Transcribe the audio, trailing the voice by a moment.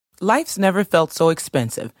Life's never felt so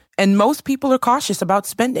expensive, and most people are cautious about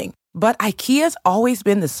spending. But IKEA's always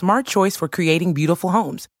been the smart choice for creating beautiful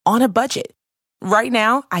homes on a budget. Right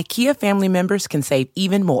now, IKEA family members can save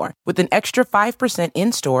even more with an extra 5%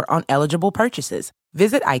 in-store on eligible purchases.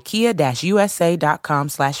 Visit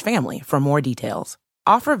IKEA-USA.com/family for more details.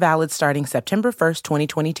 Offer valid starting September 1st,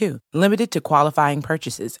 2022. Limited to qualifying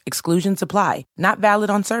purchases. Exclusions apply. Not valid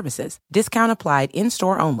on services. Discount applied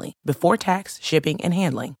in-store only. Before tax, shipping, and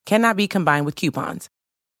handling. Cannot be combined with coupons.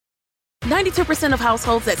 92% of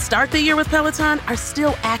households that start the year with Peloton are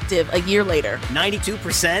still active a year later.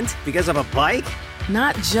 92% because of a bike?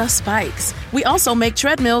 Not just bikes. We also make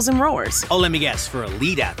treadmills and rowers. Oh, let me guess, for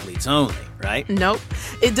elite athletes only, right? Nope.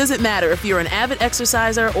 It doesn't matter if you're an avid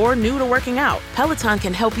exerciser or new to working out. Peloton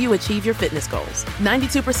can help you achieve your fitness goals.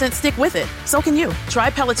 92% stick with it. So can you.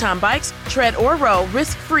 Try Peloton bikes, tread, or row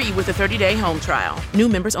risk-free with a 30-day home trial. New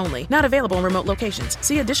members only. Not available in remote locations.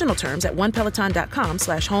 See additional terms at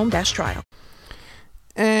onepeloton.com/home-trial.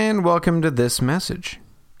 And welcome to this message.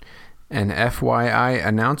 An FYI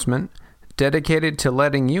announcement dedicated to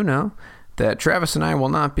letting you know that Travis and I will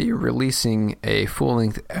not be releasing a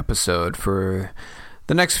full-length episode for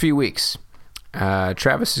the next few weeks.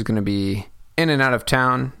 Travis is going to be in and out of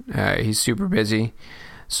town. He's super busy,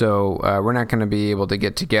 so we're not going to be able to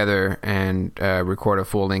get together and record a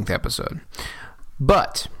full-length episode.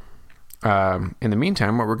 But in the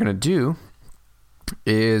meantime, what we're going to do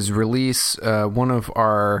is release one of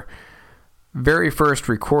our very first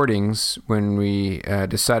recordings when we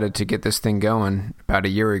decided to get this thing going about a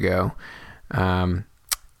year ago. An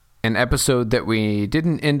episode that we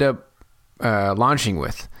didn't end up launching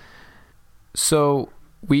with. So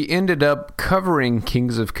we ended up covering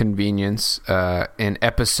Kings of Convenience in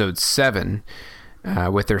episode 7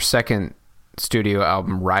 with their second studio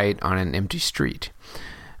album, Riot on an Empty Street.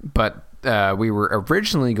 But we were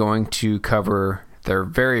originally going to cover their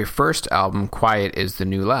very first album, Quiet is the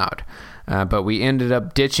New Loud. But we ended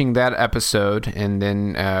up ditching that episode, and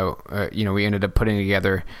then we ended up putting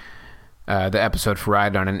together the episode for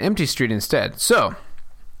Ride on an Empty Street instead. So,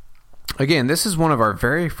 again, this is one of our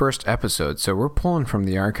very first episodes, so we're pulling from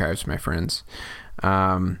the archives, my friends.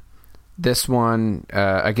 This one,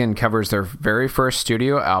 again, covers their very first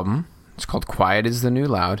studio album. It's called Quiet is the New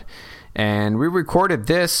Loud, and we recorded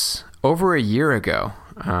this over a year ago.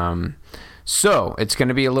 So it's going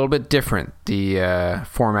to be a little bit different, the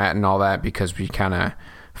format and all that, because we kind of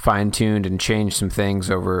fine-tuned and changed some things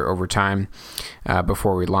over time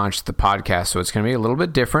before we launched the podcast. So it's going to be a little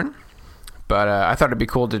bit different, but I thought it'd be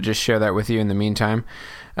cool to just share that with you in the meantime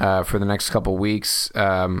for the next couple weeks.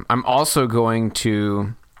 I'm also going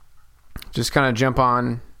to just kind of jump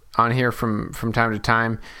on here from time to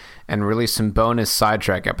time and release some bonus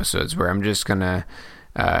sidetrack episodes where I'm just going to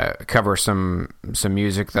cover some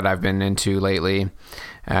music that I've been into lately.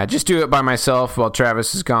 Just do it by myself while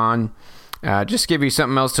Travis is gone. Just give you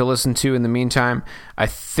something else to listen to in the meantime. I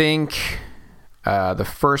think the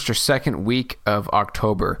first or second week of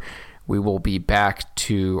October, we will be back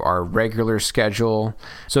to our regular schedule.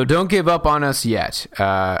 So don't give up on us yet.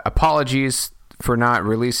 Apologies for not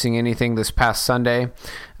releasing anything this past Sunday.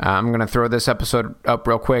 I'm going to throw this episode up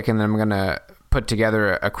real quick, and then I'm going to put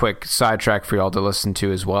together a quick sidetrack for y'all to listen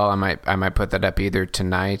to as well. I might put that up either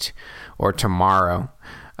tonight or tomorrow.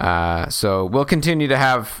 So we'll continue to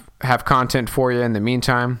have content for you in the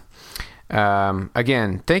meantime.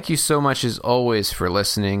 Again, thank you so much as always for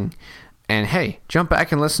listening. And hey, jump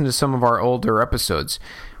back and listen to some of our older episodes.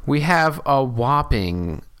 We have a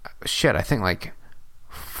whopping, I think like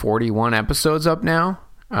 41 episodes up now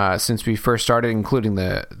since we first started, including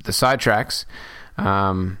the sidetracks.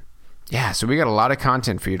 So we got a lot of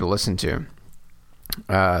content for you to listen to.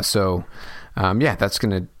 That's going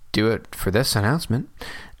to do it for this announcement.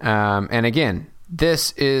 And again,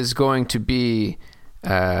 this is going to be,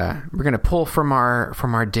 we're going to pull from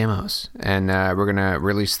our demos, and we're going to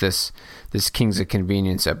release this Kings of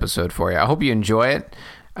Convenience episode for you. I hope you enjoy it.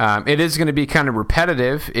 It is going to be kind of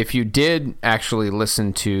repetitive. If you did actually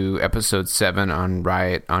listen to episode 7 on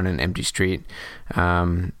Riot on an Empty Street,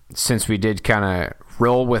 since we did kind of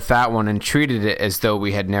roll with that one and treated it as though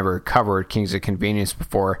we had never covered Kings of Convenience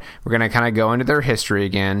before, we're going to kind of go into their history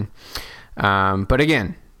again. But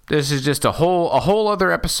again, this is just a whole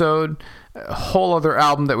other episode, a whole other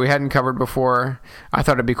album that we hadn't covered before. I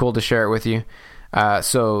thought it'd be cool to share it with you.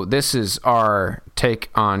 So this is our take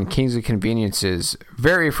on Kings of Convenience's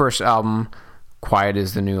very first album, Quiet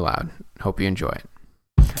is the New Loud. Hope you enjoy it.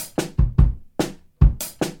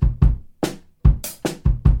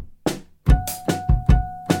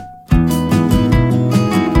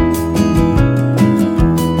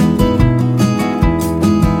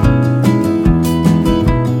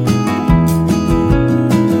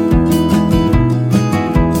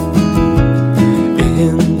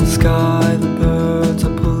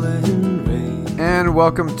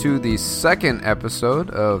 welcome to the second episode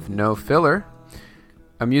of No Filler,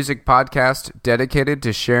 a music podcast dedicated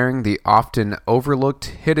to sharing the often overlooked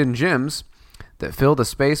hidden gems that fill the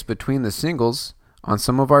space between the singles on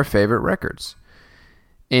some of our favorite records.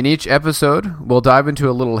 In each episode, we'll dive into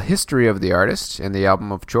a little history of the artist and the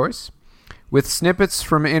album of choice, with snippets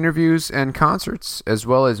from interviews and concerts, as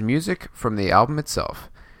well as music from the album itself.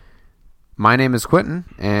 My name is Quentin,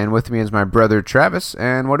 and with me is my brother Travis,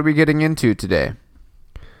 and what are we getting into today?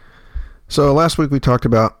 So last week we talked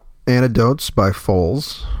about Antidotes by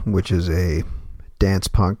Foals, which is a dance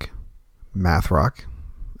punk math rock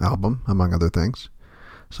album, among other things.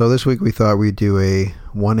 So this week we thought we'd do a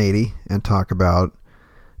 180 and talk about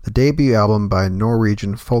the debut album by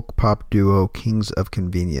Norwegian folk pop duo Kings of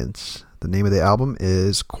Convenience. The name of the album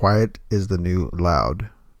is Quiet is the New Loud.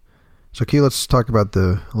 So Q, let's talk about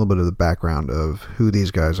a little bit of the background of who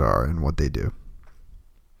these guys are and what they do.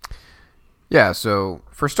 Yeah, so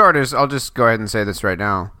for starters, I'll just go ahead and say this right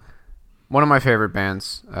now. One of my favorite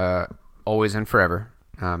bands, always and forever.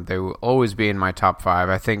 They will always be in my top 5.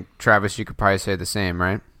 I think, Travis, you could probably say the same,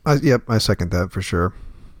 right? Yep, I second that for sure.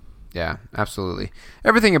 Yeah, absolutely.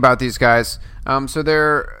 Everything about these guys. So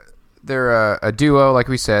they're a duo, like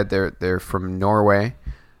we said. They're from Norway.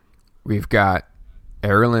 We've got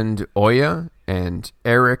Erlend Øye and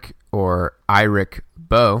Erik or Eirik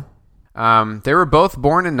Boe. They were both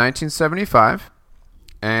born in 1975,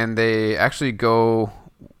 and they actually go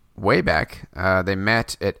way back. They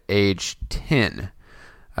met at age 10.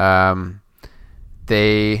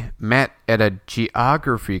 They met at a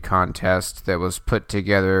geography contest that was put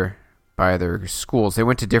together by their schools. They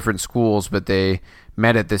went to different schools, but they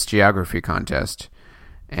met at this geography contest.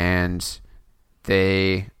 And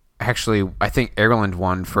they actually, I think Erlend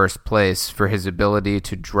won first place for his ability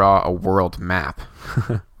to draw a world map.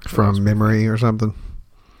 From memory or something?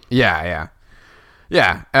 Yeah.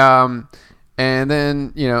 And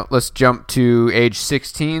then, let's jump to age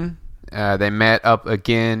 16. They met up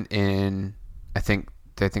again in, I think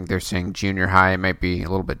they're saying junior high. It might be a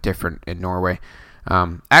little bit different in Norway.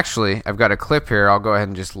 Actually, I've got a clip here. I'll go ahead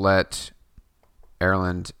and just let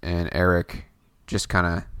Erlend and Erik just kind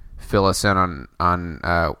of fill us in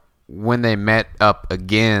on when they met up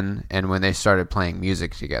again and when they started playing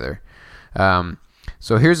music together.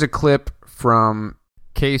 So here's a clip from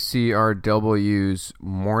KCRW's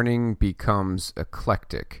Morning Becomes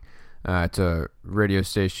Eclectic. It's a radio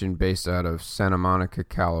station based out of Santa Monica,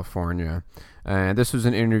 California. And this was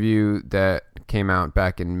an interview that came out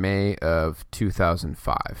back in May of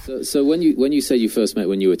 2005. So when you said you first met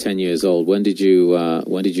when you were 10 years old, when did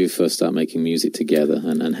you first start making music together,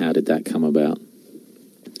 and how did that come about?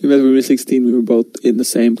 We met when we were 16. We were both in the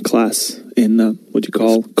same class in what you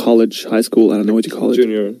call college, high school. I don't know what you call it.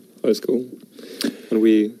 Junior high school. And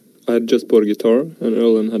I had just bought a guitar, and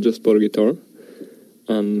Erlend had just bought a guitar.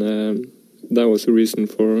 And that was the reason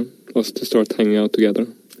for us to start hanging out together.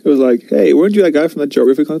 It was like, hey, weren't you that guy from that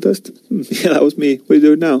geography contest? Yeah, that was me. What are you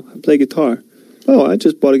doing now? I play guitar. Oh, I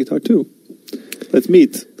just bought a guitar too. Let's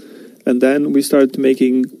meet. And then we started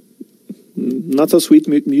making not so sweet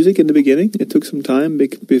music in the beginning. It took some time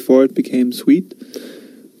before it became sweet.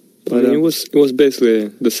 But it was basically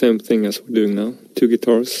the same thing as we're doing now. 2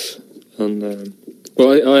 guitars. And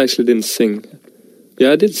I actually didn't sing.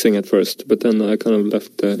 Yeah, I did sing at first, but then I kind of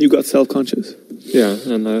left. You got self-conscious. Yeah,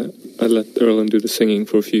 and I let Erlend do the singing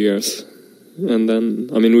for a few years, and then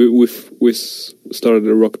we started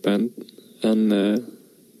a rock band, and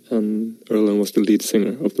Erlend was the lead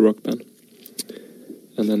singer of the rock band.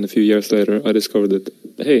 And then a few years later, I discovered that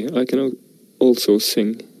hey, I can also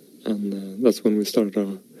sing, and that's when we started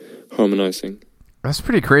our harmonizing. That's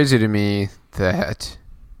pretty crazy to me that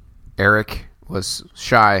Erik was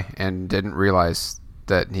shy and didn't realize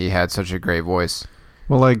that he had such a great voice.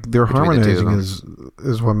 Well, like their harmonizing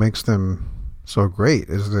is what makes them so great.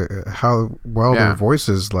 Is how well their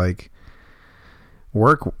voices like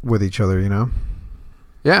work with each other.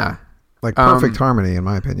 Yeah, like perfect harmony, in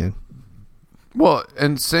my opinion. Well,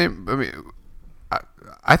 and same. I mean,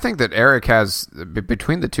 I think that Erik has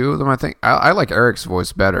between the two of them. I think I like Erik's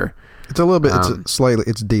voice better. It's a little bit.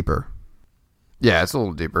 It's deeper. Yeah, it's a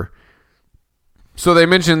little deeper. So they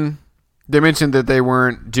mentioned that they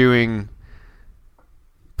weren't doing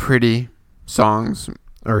pretty songs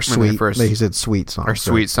or sweet. He said sweet songs or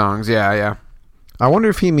sweet songs. Yeah. I wonder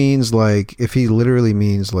if he means if he literally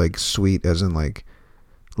means like sweet as in like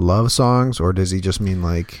love songs, or does he just mean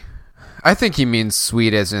like? I think he means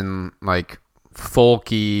sweet as in like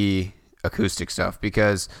folky acoustic stuff,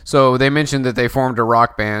 because so they mentioned that they formed a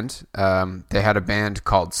rock band. They had a band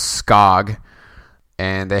called Skog,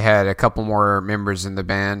 and they had a couple more members in the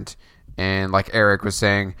band, And like Eric was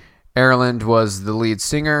saying, Erland was the lead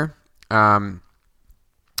singer.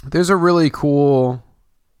 There's a really cool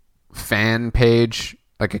fan page,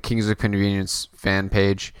 like a Kings of Convenience fan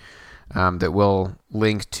page, that we'll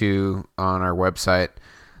link to on our website,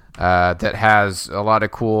 that has a lot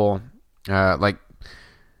of cool like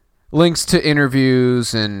links to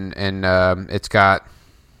interviews, and it's got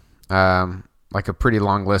like a pretty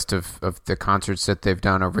long list of the concerts that they've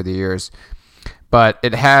done over the years. But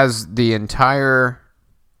it has the entire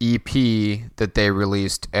EP that they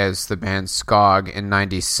released as the band Skog in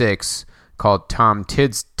 '96 called Tom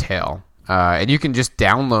Tidd's Tale. And you can just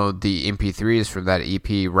download the MP3s from that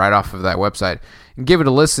EP right off of that website and give it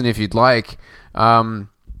a listen if you'd like.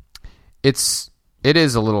 It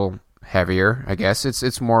is a little heavier, I guess.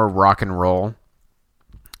 It's more rock and roll.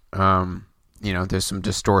 There's some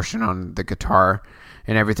distortion on the guitar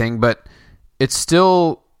and everything, but it's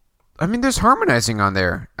still, there's harmonizing on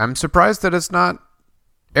there. I'm surprised that it's not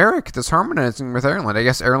Eric that's harmonizing with Erland. I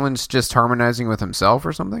guess Erland's just harmonizing with himself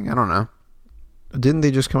or something. I don't know. Didn't they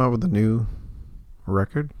just come out with a new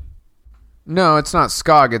record? No, it's not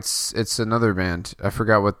Skog. It's another band. I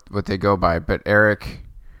forgot what they go by, but Eric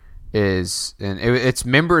is, and it's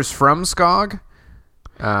members from Skog.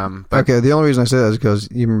 Okay, the only reason I say that is because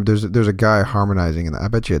there's a guy harmonizing in that. I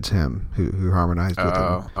bet you it's him who harmonized with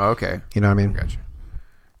him. Oh, okay. You know what I mean? Gotcha.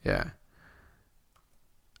 Yeah.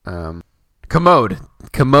 Commode.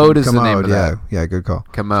 Commode is the name of that. Yeah, good call.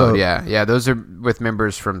 Commode, yeah. Those are with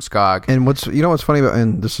members from Skog. And what's funny about,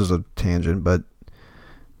 and this is a tangent, but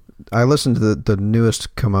I listened to the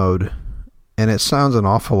newest Commode, and it sounds an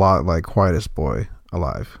awful lot like Quietest Boy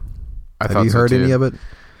Alive. Have you heard any of it?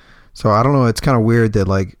 So I don't know. It's kind of weird that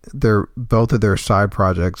like both of their side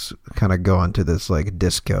projects kind of go into this like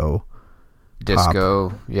disco.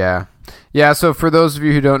 Pop. Yeah. So for those of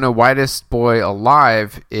you who don't know, Whitest Boy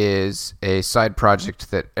Alive is a side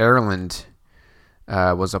project that Erland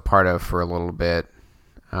was a part of for a little bit,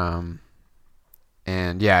 and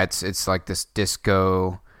yeah, it's like this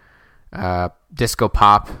disco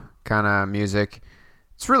pop kind of music.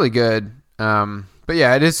 It's really good, but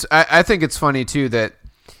yeah, it is. I think it's funny too that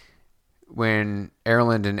when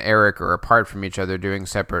Erland and Eric are apart from each other doing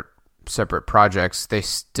separate projects, it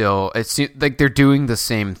seems like they're doing the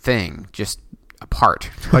same thing, just apart.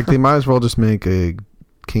 Like they might as well just make a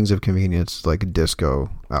Kings of Convenience like a disco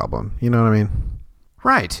album. You know what I mean?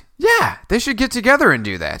 Right. Yeah, they should get together and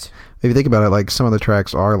do that. If you think about it, like some of the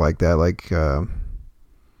tracks are like that. Like I'd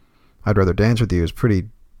Rather Dance With You is pretty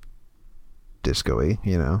disco-y,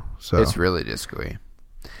 you know. So it's really disco-y.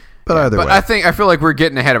 But either way, I feel like we're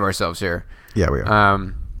getting ahead of ourselves here. Yeah, we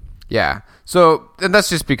are. Yeah. So, and that's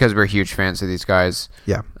just because we're huge fans of these guys.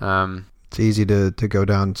 Yeah. It's easy to go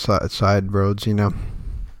down side roads, you know.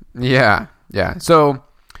 Yeah. So,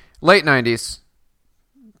 late 90s,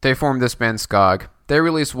 they formed this band Skog. They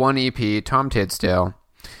released one EP, Tom Tidd's Tale.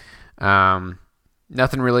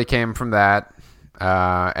 Nothing really came from that.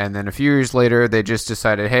 And then a few years later, they just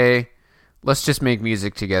decided, hey, let's just make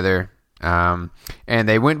music together. And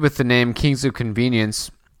they went with the name Kings of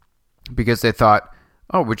Convenience because they thought,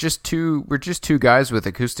 oh, we're just two guys with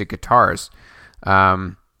acoustic guitars.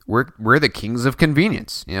 We're the Kings of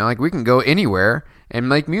Convenience. You know, like we can go anywhere and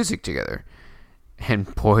make music together.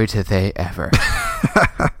 And boy, did they ever.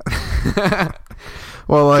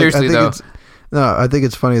 Well, like, seriously though. I think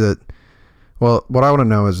it's funny that. Well, what I want to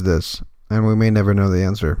know is this, and we may never know the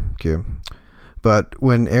answer, Q. But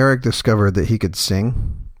when Eric discovered that he could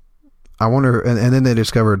sing, I wonder, and then they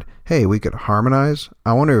discovered, hey, we could harmonize.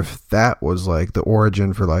 I wonder if that was like the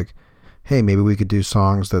origin for like, hey, maybe we could do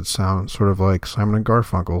songs that sound sort of like Simon and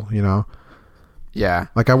Garfunkel, you know? Yeah.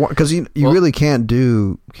 Like because you really can't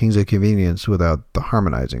do Kings of Convenience without the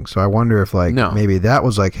harmonizing. So I wonder if like maybe that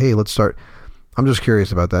was like, hey, let's start. I'm just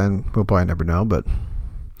curious about that, and we'll probably never know.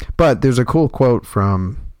 But there's a cool quote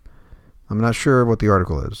from, I'm not sure what the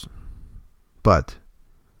article is, but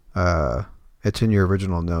it's in your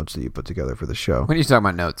original notes that you put together for the show. When are you talking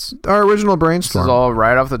about notes? Our original brainstorm. This is all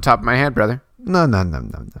right off the top of my head, brother. No.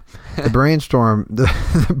 The brainstorm, the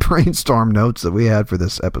brainstorm notes that we had for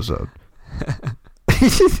this episode.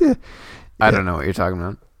 I don't know what you're talking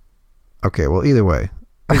about. Okay, well, either way,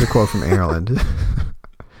 here's a quote from Erland.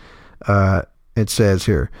 It says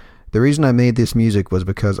here, the reason I made this music was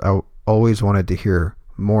because I always wanted to hear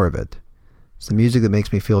more of it. It's the music that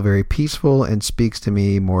makes me feel very peaceful and speaks to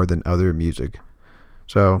me more than other music.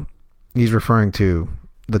 So he's referring to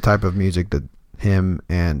the type of music that him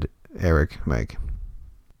and Eric make.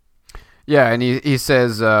 Yeah, and he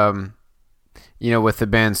says, with the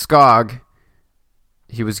band Skog,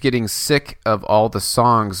 he was getting sick of all the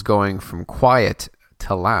songs going from quiet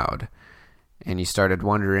to loud. and you started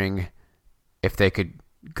wondering if they could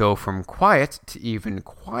go from quiet to even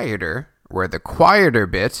quieter, where the quieter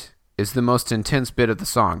bit is the most intense bit of the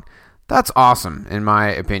song. That's awesome, in my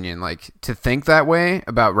opinion, like, to think that way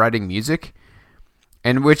about writing music.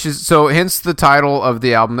 And which is, so hence the title of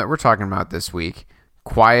the album that we're talking about this week,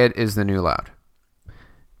 Quiet is the New Loud.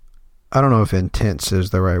 I don't know if intense is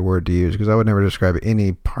the right word to use, because I would never describe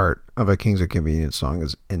any part of a Kings of Convenience song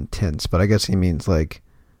as intense, but I guess he means like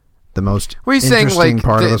the most interesting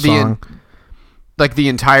part of the song. Like the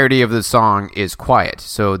entirety of the song is quiet,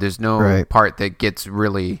 so there's no part that gets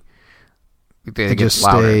really. It just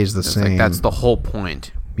louder. Stays the same. Like that's the whole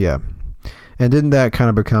point. Yeah, and didn't that kind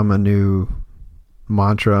of become a new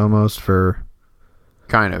mantra almost for?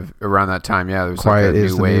 Kind of around that time, yeah. There was quiet like a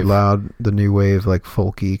is new the wave. new loud, the new wave, like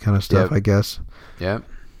folky kind of stuff. Yep. I guess. Yep.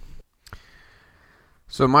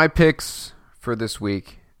 So my picks for this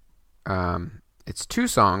week, it's 2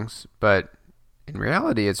 songs, but in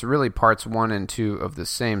reality, it's really parts 1 and 2 of the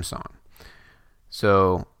same song.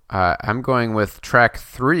 So I'm going with track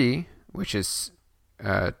 3, which is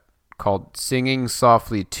called "Singing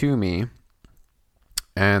Softly to Me,"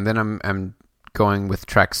 and then I'm going with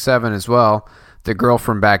track 7 as well, "The Girl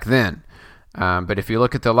from Back Then." But if you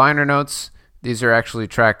look at the liner notes, these are actually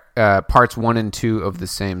parts 1 and 2 of the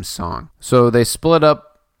same song. So they split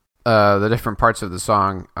up the different parts of the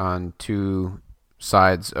song on 2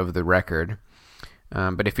 sides of the record.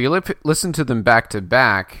 But if you listen to them back to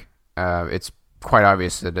back, it's quite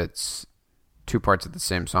obvious that it's 2 parts of the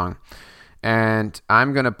same song. And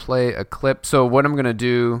I'm going to play a clip. So what I'm going to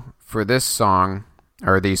do for this song,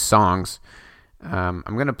 or these songs, I'm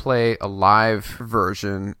going to play a live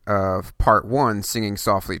version of part 1, "Singing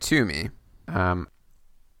Softly to Me."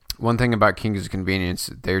 One thing about Kings of Convenience,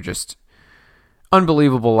 they're just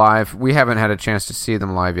unbelievable live. We haven't had a chance to see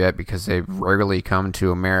them live yet because they rarely come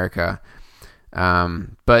to America.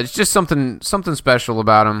 But it's just something special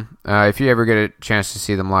about them. If you ever get a chance to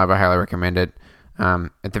see them live, I highly recommend it.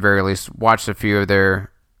 At the very least, watch a few of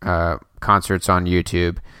their concerts on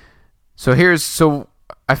YouTube. So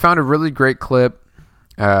I found a really great clip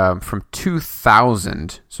from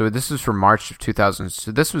 2000. So this is from March of 2000.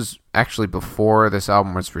 So this was actually before this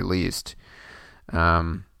album was released.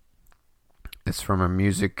 It's from a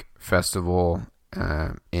music festival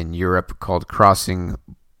in Europe called Crossing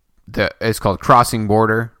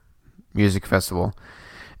Border Music Festival.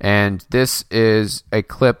 And this is a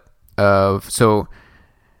clip of, so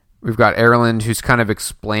we've got Erland, who's kind of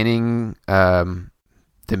explaining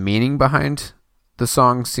the meaning behind the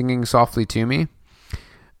song "Singing Softly to Me."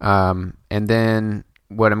 And then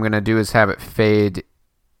what I'm going to do is have it fade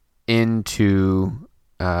into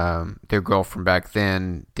 "The Girl from Back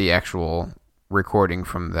Then," the actual recording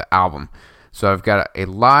from the album. So I've got a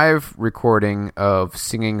live recording of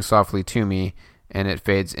 "Singing Softly to Me," and it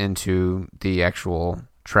fades into the actual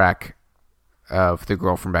track of "The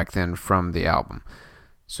Girl from Back Then" from the album.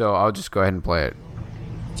 So I'll just go ahead and play it.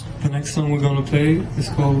 The next song we're going to play is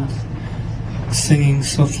called "Singing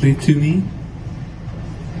Softly to Me."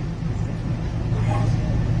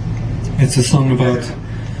 It's a song about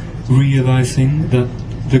realizing that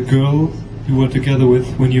the girl you were together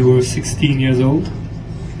with when you were 16 years old,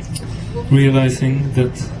 realizing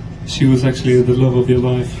that she was actually the love of your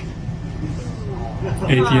life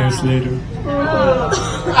 8 years later.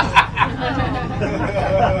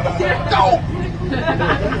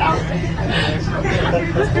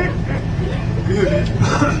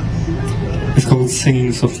 It's called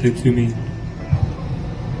 "Singing Softly to Me."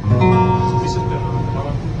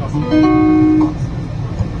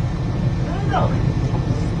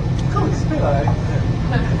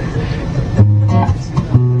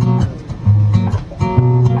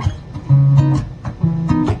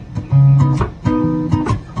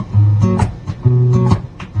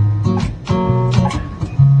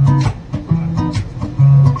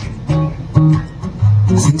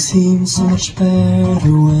 Things seem so much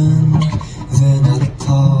better when they're not a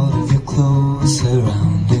part of your close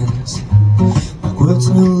surroundings. Like words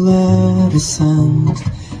in a letter sent,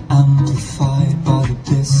 amplified by the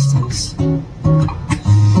distance.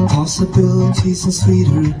 Possibilities and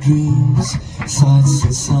sweeter dreams, sights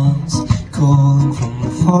and sounds, calling from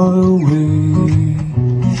far away,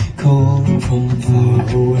 calling from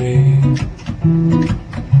far away.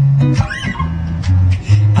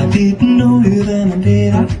 I didn't know you then, and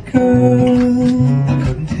did I, girl? I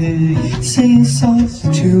couldn't hear you singing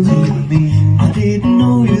softly to me. I didn't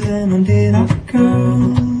know you then, and did I,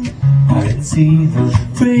 girl? I didn't see the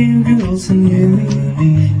brave girls in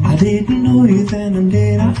you. I didn't know you then, and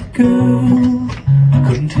did I, girl? I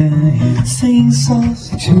couldn't hear you singing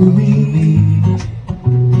softly to me.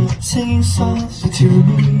 singing softly to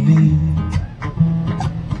me.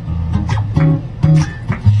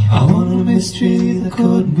 I want a mystery that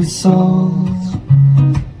couldn't be solved.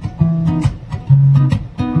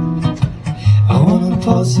 I want a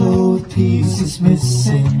puzzle with pieces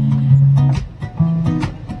missing.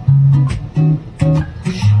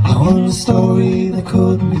 I want a story that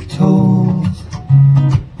couldn't be told.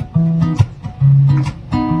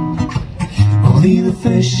 Only the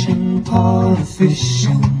fishing part of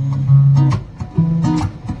fishing.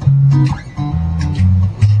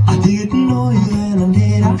 I didn't know you then, I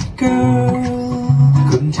did I, girl? I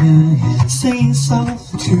couldn't tell you, saying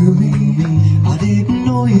softly to me. I didn't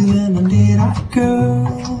know you then, I did I,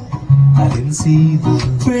 girl? I didn't see the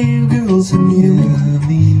brave girls in you and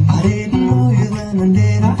me. I didn't know you then, I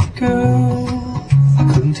did I, girl? I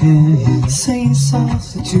couldn't tell you, saying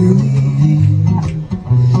softly to me.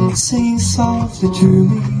 Sing softly to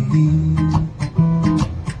me.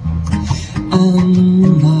 And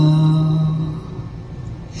now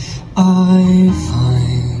I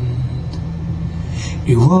find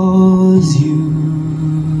it was you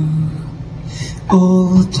all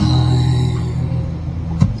the time.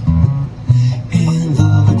 In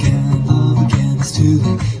love again, it's too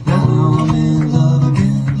late. Now I'm in love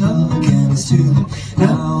again, it's too late.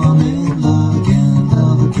 Now I'm in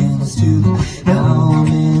love again, it's too late. Now I'm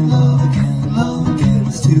in love again,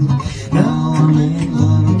 it's too late. Now I'm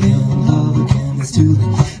in love again, it's too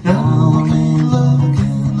late. Now I'm in love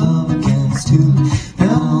again, it's too late.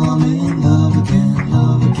 Now I'm in love again,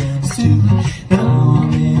 it's too late. Now I'm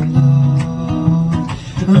in love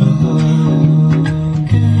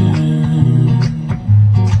again.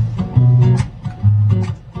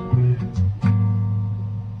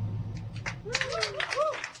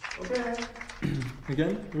 Okay.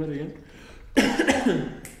 Again? Ready again?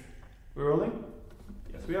 We're rolling?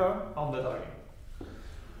 Yes, we are. On the target.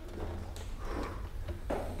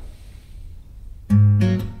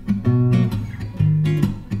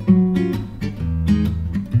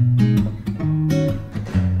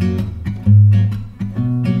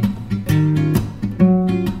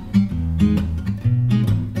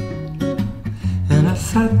 And I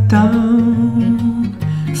sat down,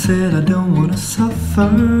 said I don't wanna suffer.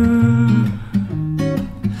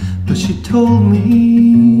 But she told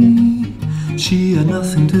me she had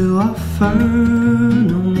nothing to offer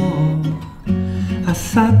no more. I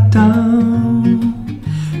sat down,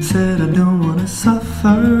 said I don't wanna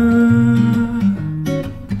suffer.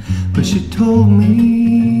 But she told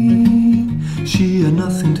me she had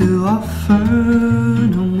nothing to offer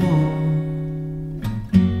no more.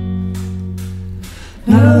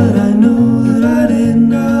 Now that I know that I didn't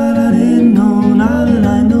know, now that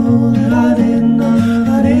I know that I didn't know,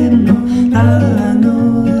 now that I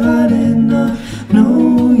know that I did not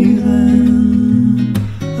know you then.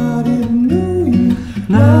 I didn't know you.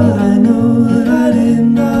 Now that I know that I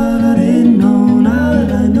didn't know, now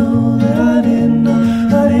that I know that I didn't know,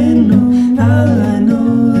 now that I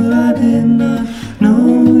know that I did not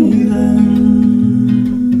know you then.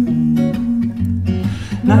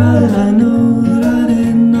 Now that I know that I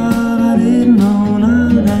didn't know, now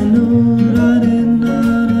that I know that I didn't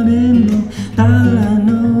know, now that I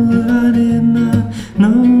know that I did not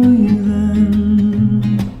know you then.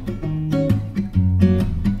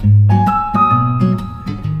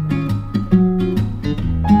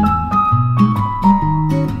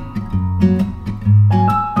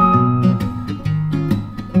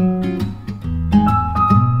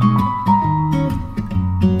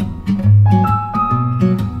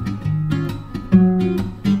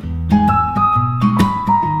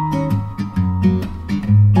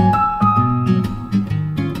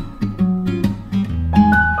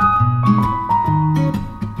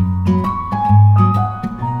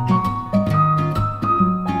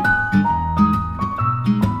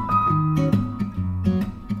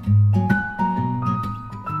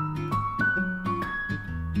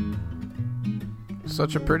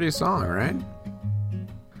 Such a pretty song, right?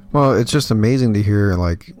 Well, it's just amazing to hear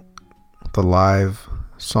like the live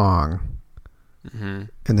song, and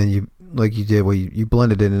then you like you did, well, you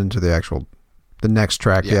blended it into the next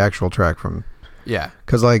track, the actual track from. Yeah,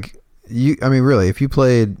 because like I mean, really, if you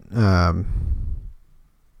played the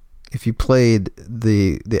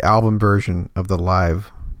album version of the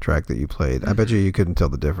live track that you played, I bet you couldn't tell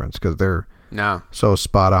the difference because they're so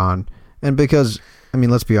spot on, and because I mean,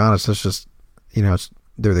 let's be honest, it's just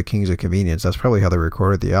they're the kings of convenience. That's probably how they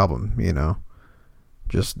recorded the album,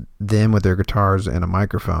 just them with their guitars and a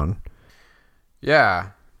microphone.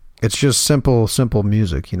 Yeah. It's just simple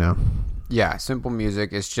music, Yeah, simple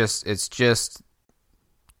music. It's just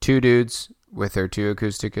two dudes with their two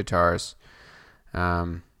acoustic guitars.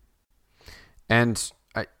 And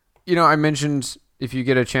I mentioned if you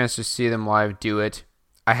get a chance to see them live, do it.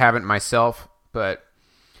 I haven't myself, but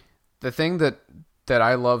the thing that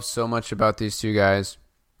I love so much about these two guys,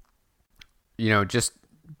 just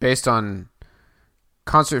based on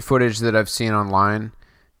concert footage that I've seen online,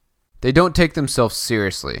 they don't take themselves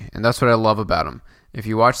seriously, and that's what I love about them. If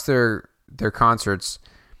you watch their concerts,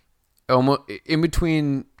 almost in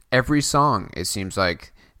between every song, it seems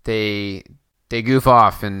like they goof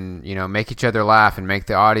off and make each other laugh and make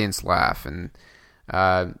the audience laugh. And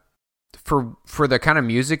for the kind of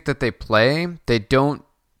music that they play, they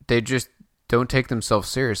just don't take themselves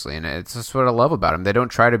seriously, and it's just what I love about them. They don't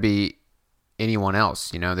try to be anyone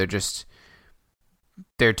else.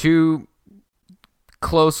 They're two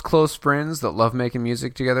close friends that love making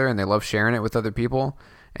music together, and they love sharing it with other people,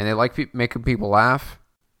 and they like making people laugh.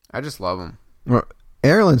 I just love them. Well,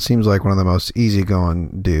 Erlen seems like one of the most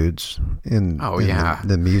easygoing dudes in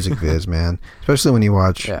the music biz, man. Especially when you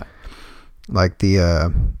watch like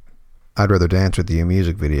the I'd Rather Dance With You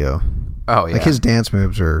music video. Oh, yeah. Like his dance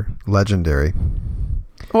moves are legendary.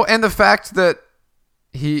 Well, and the fact that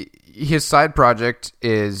his side project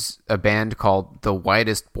is a band called The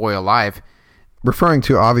Whitest Boy Alive.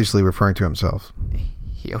 Obviously referring to himself.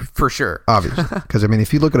 Yeah, for sure. Obviously. Because,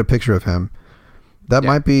 if you look at a picture of him, that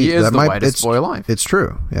might be... He is the whitest boy alive. It's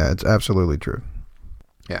true. Yeah, it's absolutely true.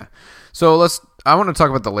 Yeah. So I want to talk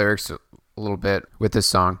about the lyrics a little bit with this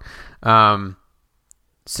song.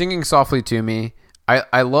 Singing Softly to Me.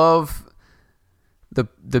 I love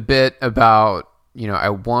the bit about, I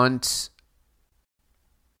want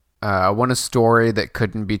a story that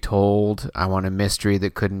couldn't be told. I want a mystery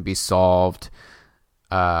that couldn't be solved.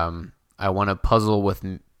 I want a puzzle with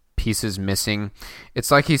pieces missing.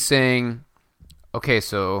 It's like he's saying, okay,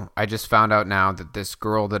 so I just found out now that this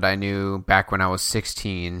girl that I knew back when I was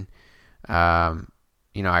 16, I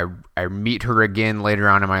meet her again later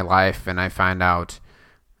on in my life, and I find out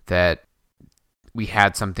that we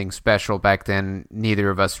had something special back then. Neither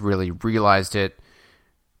of us really realized it.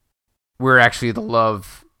 We're actually the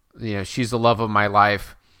love, she's the love of my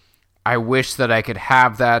life. I wish that I could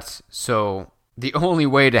have that. So the only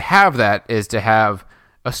way to have that is to have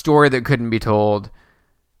a story that couldn't be told,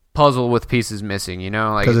 puzzle with pieces missing,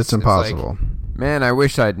 because it's impossible. It's like, man, I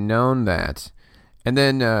wish I'd known that. And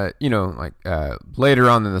then, later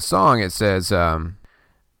on in the song, it says, I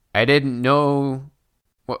didn't know,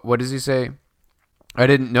 what does he say? I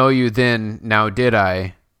didn't know you then, now did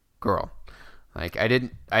I, girl? Like, I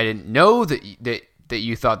didn't know that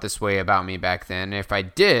you thought this way about me back then. If I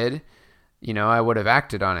did, I would have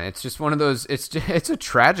acted on it. It's just one of those, it's a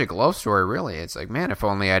tragic love story, really. It's like, man, if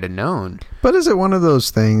only I'd have known. But is it one of those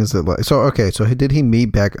things that, so did he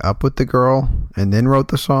meet back up with the girl and then wrote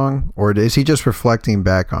the song? Or is he just reflecting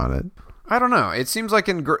back on it? I don't know. It seems like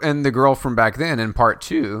in The Girl from Back Then, in part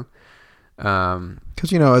 2,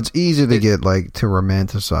 because it's easy to get to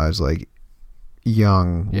romanticize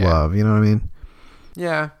young love, you know what I mean?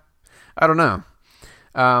 Yeah, I don't know,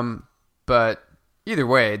 but either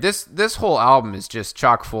way, this whole album is just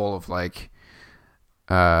chock full of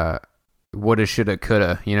woulda, shoulda,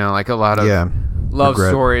 coulda, a lot of love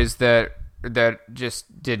stories that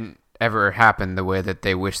just didn't ever happen the way that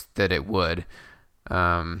they wished that it would.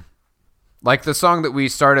 Like the song that we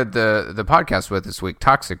started the podcast with this week,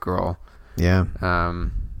 "Toxic Girl." Yeah.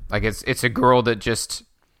 It's a girl that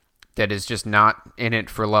is just not in it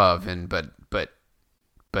for love, and but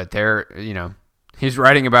they're, he's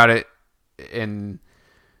writing about it in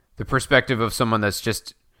the perspective of someone that's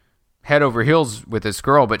just head over heels with this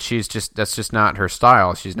girl, but that's just not her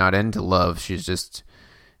style. She's not into love. She's just,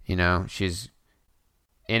 she's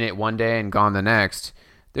in it one day and gone the next.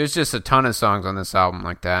 There's just a ton of songs on this album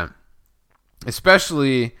like that,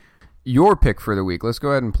 especially your pick for the week. Let's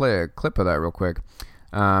go ahead and play a clip of that real quick.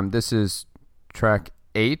 This is track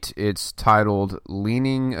 8. It's titled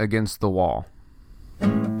 "Leaning Against the Wall."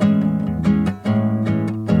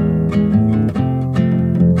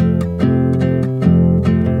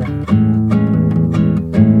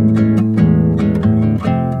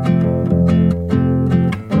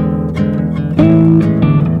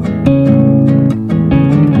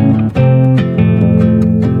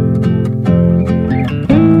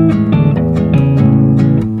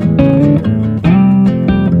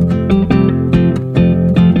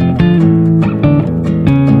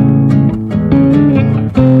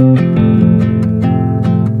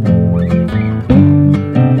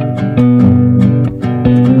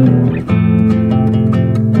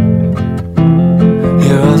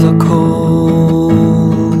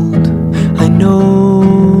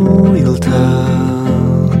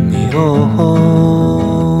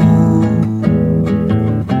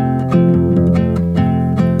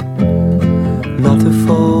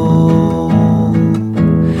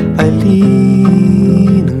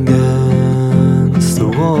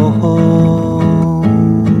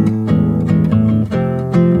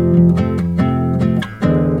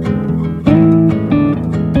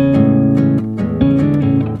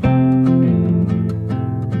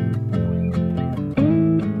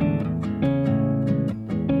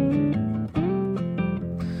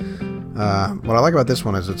 I like about this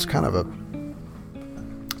one is it's kind of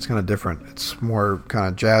different. It's more kind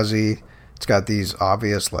of jazzy. It's got these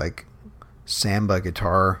obvious like samba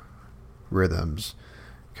guitar rhythms.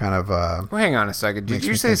 Kind of. Well, hang on a second. Did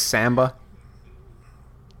you say think... samba?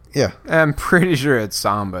 Yeah. I'm pretty sure it's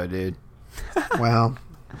samba, dude. Well,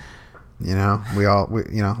 we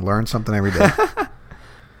learn something every day.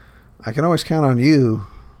 I can always count on you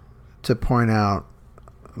to point out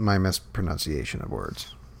my mispronunciation of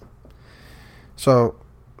words. So,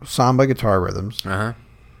 samba guitar rhythms. Uh-huh.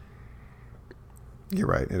 You're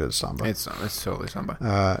right. It is samba. It's totally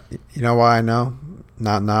samba. You know why I know?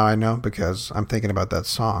 Not now I know, because I'm thinking about that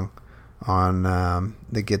song on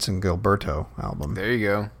the Gitz and Gilberto album. There you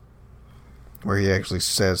go. Where he actually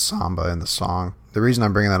says samba in the song. The reason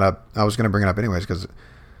I'm bringing that up, I was going to bring it up anyways, because,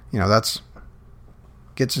 that's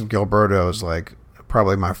Gitz and Gilberto is like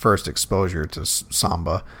probably my first exposure to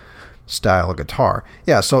samba style of guitar.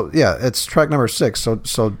 Yeah, so it's track number 6. So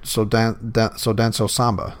danzo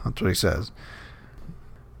samba. That's what he says.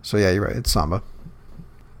 So yeah, you're right. It's samba.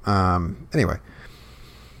 Anyway,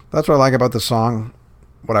 that's what I like about the song.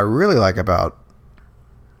 What I really like about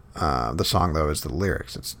the song, though, is the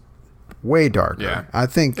lyrics. It's way darker. Yeah. I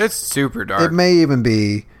think it's super dark. It may even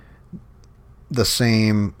be the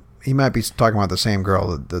same. He might be talking about the same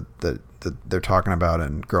girl that they're talking about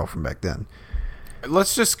in Girl from Back Then.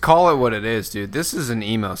 Let's just call it what it is, dude. This is an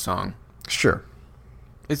emo song. Sure.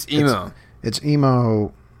 It's emo. It's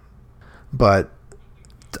emo, but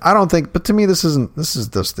I don't think. But to me, this is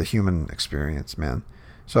just the human experience, man.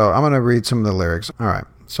 So I'm gonna read some of the lyrics. All right.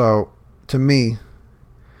 So to me,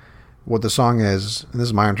 what the song is, and this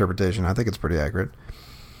is my interpretation, I think it's pretty accurate.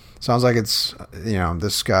 Sounds like it's,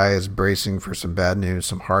 this guy is bracing for some bad news,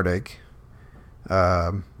 some heartache.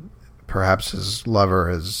 Perhaps his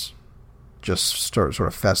lover is just sort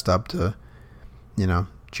of fessed up to,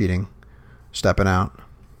 cheating, stepping out.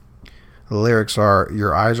 The lyrics are,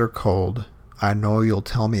 "Your eyes are cold. I know you'll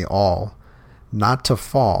tell me all. Not to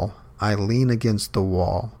fall. I lean against the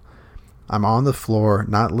wall. I'm on the floor,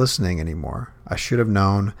 not listening anymore. I should have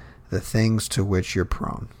known the things to which you're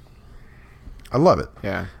prone." I love it.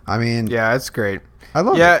 Yeah. I mean... Yeah, it's great. I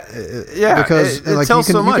love it. Yeah, because it tells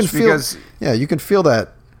so much because... Yeah, you can feel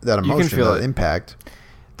that emotion, you can feel that impact.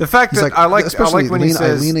 The fact that I like when he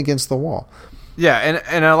says... I lean against the wall. Yeah,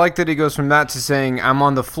 and I like that he goes from that to saying, I'm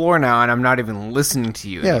on the floor now and I'm not even listening to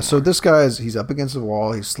you anymore. So this guy he's up against the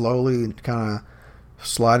wall. He's slowly kind of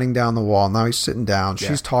sliding down the wall. Now he's sitting down. Yeah.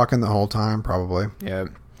 She's talking the whole time, probably. Yeah.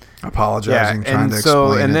 Apologizing, trying to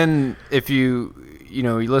explain it. And then if you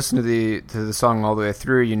listen to the song all the way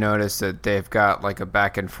through, you notice that they've got like a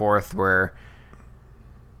back and forth where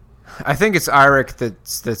I think it's Eirik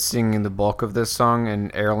that's singing the bulk of this song and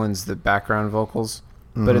Erlen's the background vocals.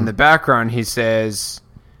 Mm-hmm. But in the background he says,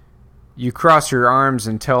 "You cross your arms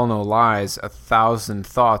and tell no lies. 1,000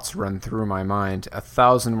 thoughts run through my mind.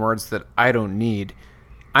 1,000 words that I don't need.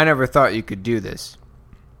 I never thought you could do this."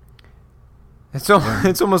 It's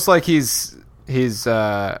almost like he's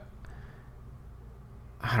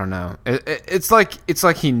I don't know. It's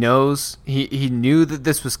like he knows he knew that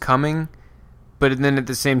this was coming, but then at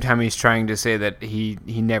the same time he's trying to say that he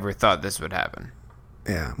never thought this would happen.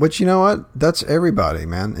 Yeah, which you know what? That's everybody,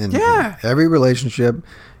 man. In every relationship,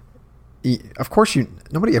 of course,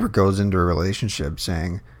 nobody ever goes into a relationship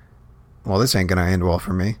saying, "Well, this ain't gonna end well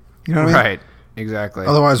for me." You know what I mean? Right. Exactly.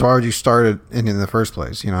 Otherwise, why would you start it in the first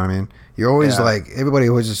place? You know what I mean? You're always everybody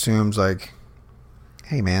always assumes like,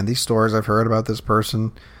 "Hey, man, these stories I've heard about this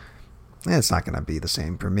person, it's not going to be the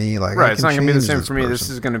same for me." Like, right, it's not going to be the same for me. This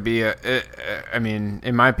is going to be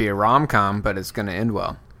it might be a rom-com, but it's going to end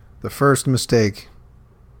well. The first mistake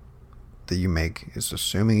that you make is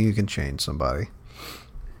assuming you can change somebody.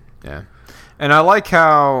 Yeah, and I like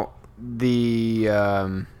how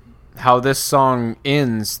how this song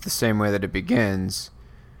ends the same way that it begins.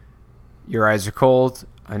 "Your eyes are cold.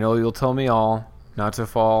 I know you'll tell me all. Not to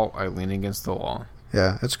fall. I lean against the wall."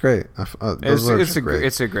 Yeah, it's great.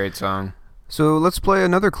 It's a great song. So let's play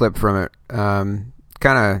another clip from it. Kind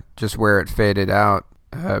of just where it faded out.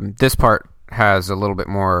 This part has a little bit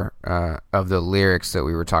more of the lyrics that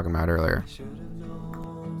we were talking about earlier. I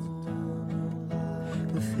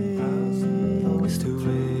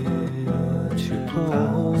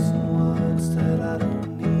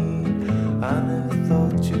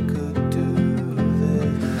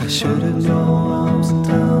should have known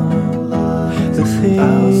the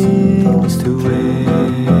things to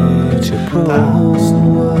which you're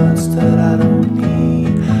prone. Words that I don't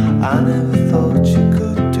need. I never thought you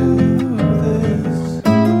could do this.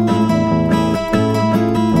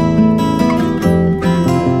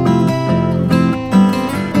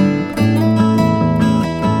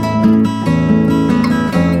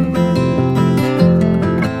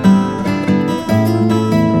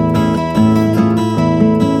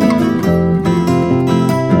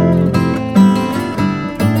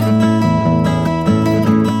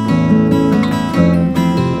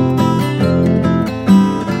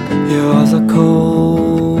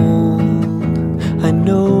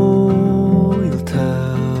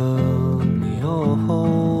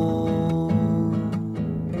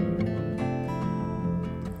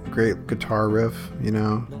 guitar riff, you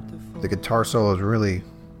know. The guitar solo is really,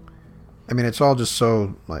 I mean, it's all just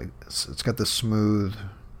so, like, it's got this smooth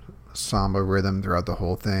samba rhythm throughout the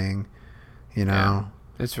whole thing, you know. Yeah,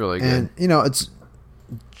 it's really good. And, you know, it's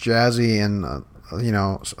jazzy in, you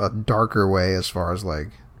know, a darker way as far as, like,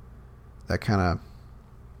 that kind of,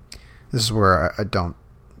 this is where I'm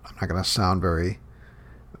not going to sound very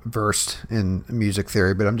versed in music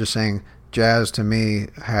theory, but I'm just saying jazz to me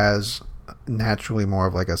has naturally more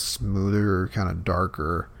of like a smoother, kind of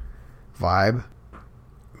darker vibe,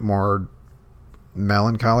 more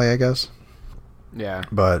melancholy, I guess. Yeah.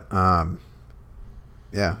 But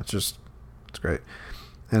yeah, it's great.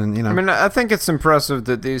 And you know, I mean, I think it's impressive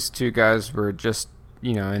that these two guys were just,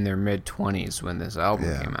 you know, in their mid-20s when this album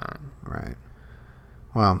came out. Right.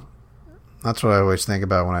 Well, that's what I always think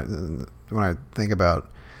about when I think about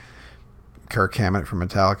Kirk Hammett from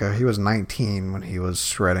Metallica. He was 19 when he was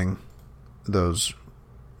shredding those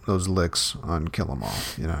licks on Kill 'Em All.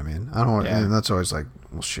 You know what I mean? I don't. Yeah. And that's always like,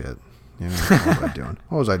 well, shit. You know, what was I doing?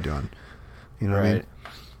 What was I doing? You know what I mean?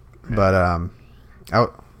 But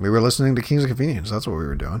we were listening to Kings of Convenience. That's what we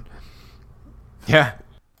were doing. Yeah.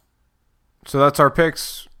 So that's our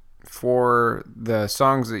picks for the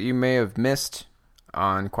songs that you may have missed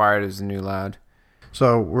on Quiet Is the New Loud.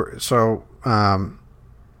 So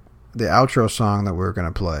the outro song that we're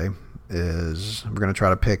going to play is, we're going to try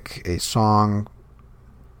to pick a song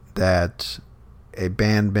that a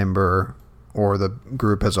band member or the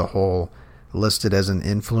group as a whole listed as an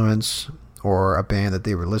influence, or a band that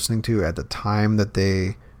they were listening to at the time that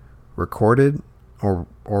they recorded or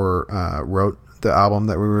wrote the album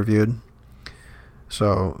that we reviewed.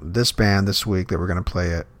 So this band this week that we're going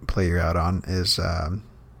to play you out on is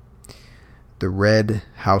the Red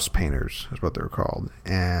House Painters is what they're called.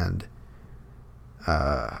 And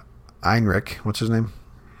Heinrich, what's his name?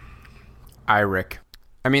 Heinrich.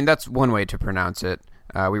 I mean, that's one way to pronounce it.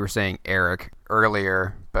 We were saying Eric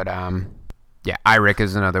earlier, but yeah, Heinrich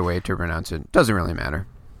is another way to pronounce it. Doesn't really matter.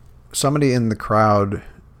 Somebody in the crowd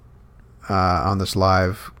on this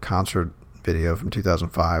live concert video from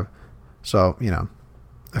 2005. So, you know,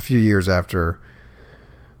 a few years after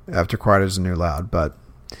Quiet Is the New Loud, but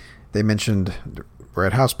they mentioned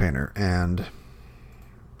Red House Painter, and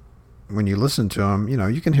when you listen to them, you know,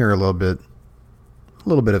 you can hear a little bit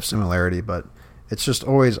of similarity, but it's just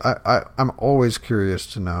always, I'm always curious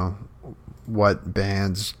to know what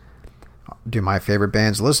bands do my favorite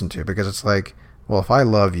bands listen to, because it's like, well, if I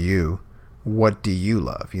love you, what do you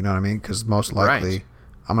love? You know what I mean? Because most likely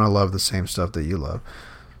I'm going to love the same stuff that you love.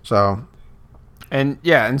 So, and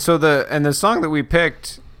yeah, and so the song that we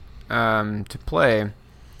picked to play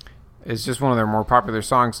is just one of their more popular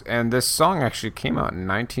songs, and this song actually came out in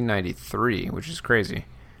 1993, which is crazy.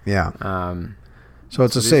 Yeah. So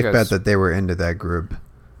it's a safe bet that they were into that group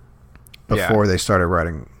before they started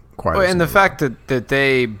writing Quiet. Well, and the fact that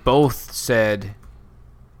they both said,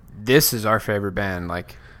 "This is our favorite band,"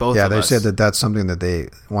 like both. Yeah, of they us. said that's something that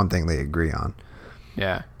one thing they agree on.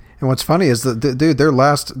 Yeah. And what's funny is that dude, their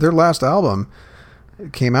last album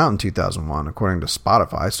came out in 2001, according to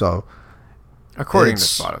Spotify. So, according to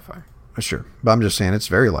Spotify, sure. But I'm just saying, it's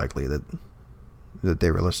very likely that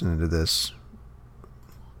they were listening to this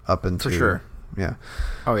up until, for sure. Yeah.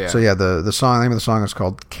 Oh yeah. So yeah, the name of the song is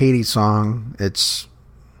called Katie's Song. It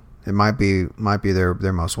might be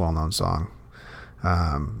their most well known song,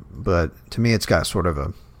 but to me, it's got sort of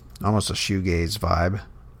almost a shoegaze vibe,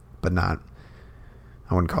 but not.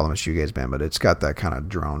 I wouldn't call them a shoegaze band, but it's got that kind of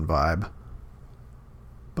drone vibe.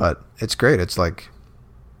 But it's great. It's like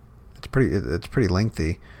it's pretty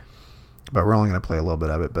lengthy, but we're only going to play a little bit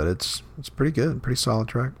of it. But it's pretty good, pretty solid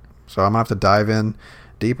track. So I'm gonna have to dive in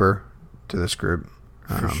deeper to this group.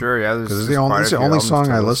 For sure, yeah. Because it's the only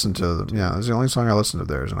song I listened to. Yeah, it's the only song I listened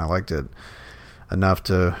to theirs, and I liked it enough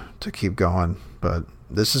to keep going. But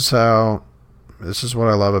this is what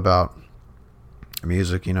I love about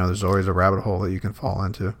music. You know, there's always a rabbit hole that you can fall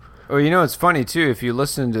into. Well, you know, it's funny too. If you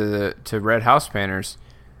listen to Red House Painters,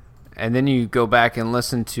 and then you go back and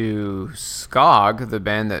listen to Skog, the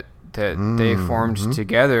band that they formed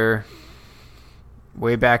together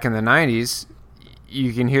way back in the 90s,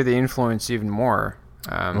 you can hear the influence even more.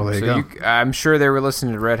 Well, there you go. I'm sure they were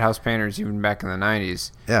listening to Red House Painters even back in the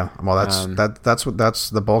 90s. Yeah, well, that's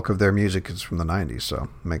the bulk of their music is from the 90s, so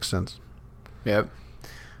it makes sense. Yep.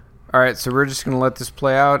 All right, so we're just gonna let this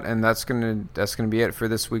play out, and that's gonna be it for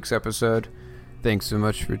this week's episode. Thanks so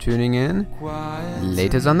much for tuning in.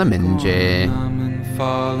 Laters on the Minje.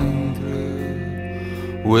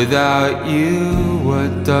 Without you,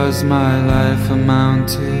 what does my life amount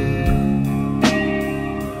to?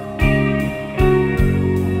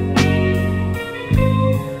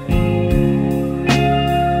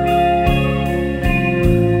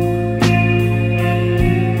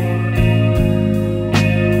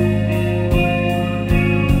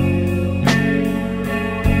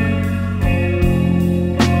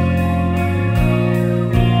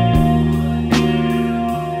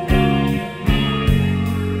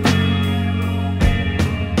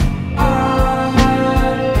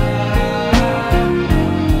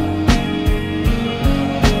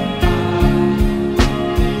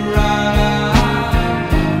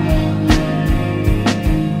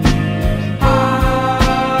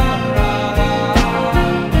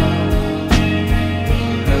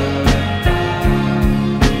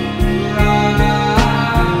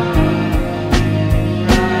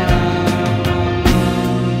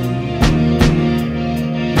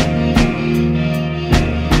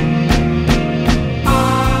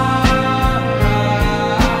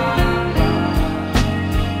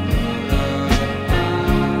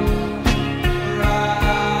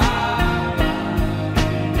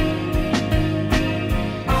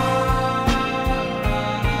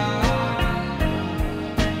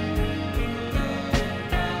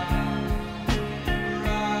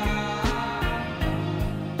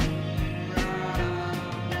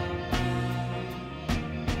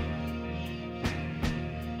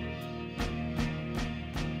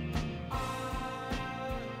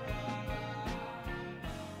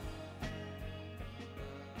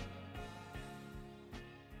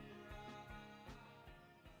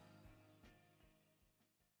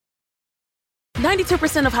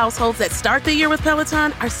 92% of households that start the year with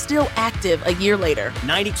Peloton are still active a year later.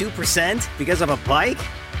 92% because of a bike?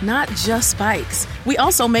 Not just bikes. We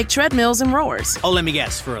also make treadmills and rowers. Oh, let me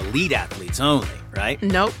guess, for elite athletes only, right?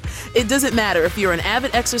 Nope. It doesn't matter if you're an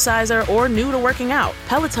avid exerciser or new to working out.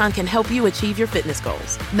 Peloton can help you achieve your fitness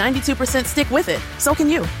goals. 92% stick with it. So can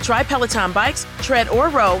you. Try Peloton bikes, tread or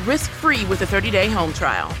row risk-free with a 30-day home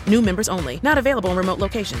trial. New members only. Not available in remote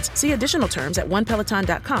locations. See additional terms at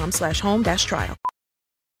onepeloton.com/home-trial.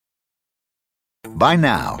 By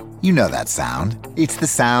now, you know that sound. It's the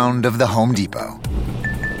sound of the Home Depot.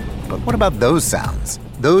 But what about those sounds?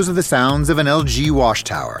 Those are the sounds of an LG wash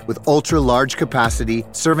tower with ultra-large capacity,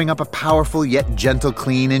 serving up a powerful yet gentle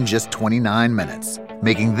clean in just 29 minutes.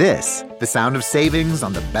 Making this the sound of savings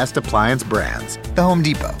on the best appliance brands. The Home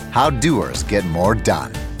Depot. How doers get more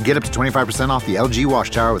done. Get up to 25% off the LG wash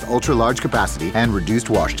tower with ultra-large capacity and reduced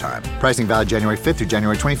wash time. Pricing valid January 5th through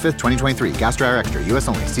January 25th, 2023. Gas Dryer Extra. U.S.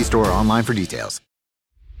 only. See store or online for details.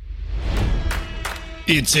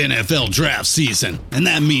 It's NFL draft season, and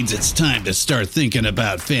that means it's time to start thinking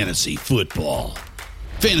about fantasy football.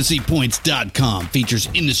 FantasyPoints.com features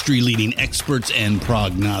industry-leading experts and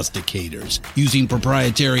prognosticators using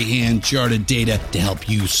proprietary hand-charted data to help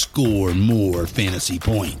you score more fantasy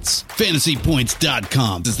points.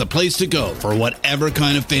 FantasyPoints.com is the place to go for whatever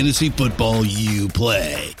kind of fantasy football you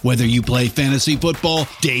play. Whether you play fantasy football,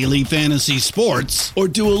 daily fantasy sports, or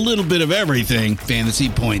do a little bit of everything, Fantasy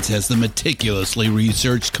Points has the meticulously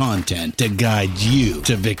researched content to guide you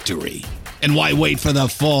to victory. And why wait for the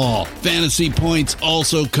fall? Fantasy Points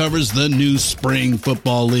also covers the new spring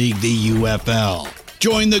football league, the UFL.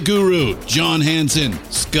 Join the guru, John Hansen,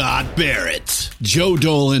 Scott Barrett, Joe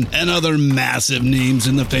Dolan, and other massive names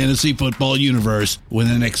in the fantasy football universe with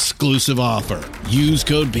an exclusive offer. Use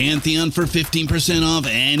code Pantheon for 15% off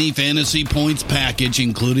any Fantasy Points package,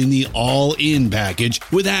 including the all-in package,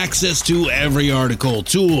 with access to every article,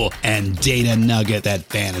 tool, and data nugget that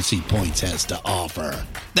Fantasy Points has to offer.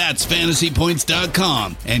 That's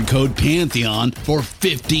FantasyPoints.com and code Pantheon for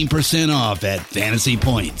 15% off at Fantasy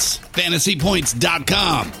Points.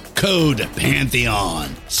 FantasyPoints.com, code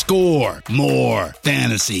Pantheon. Score more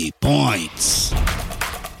fantasy points.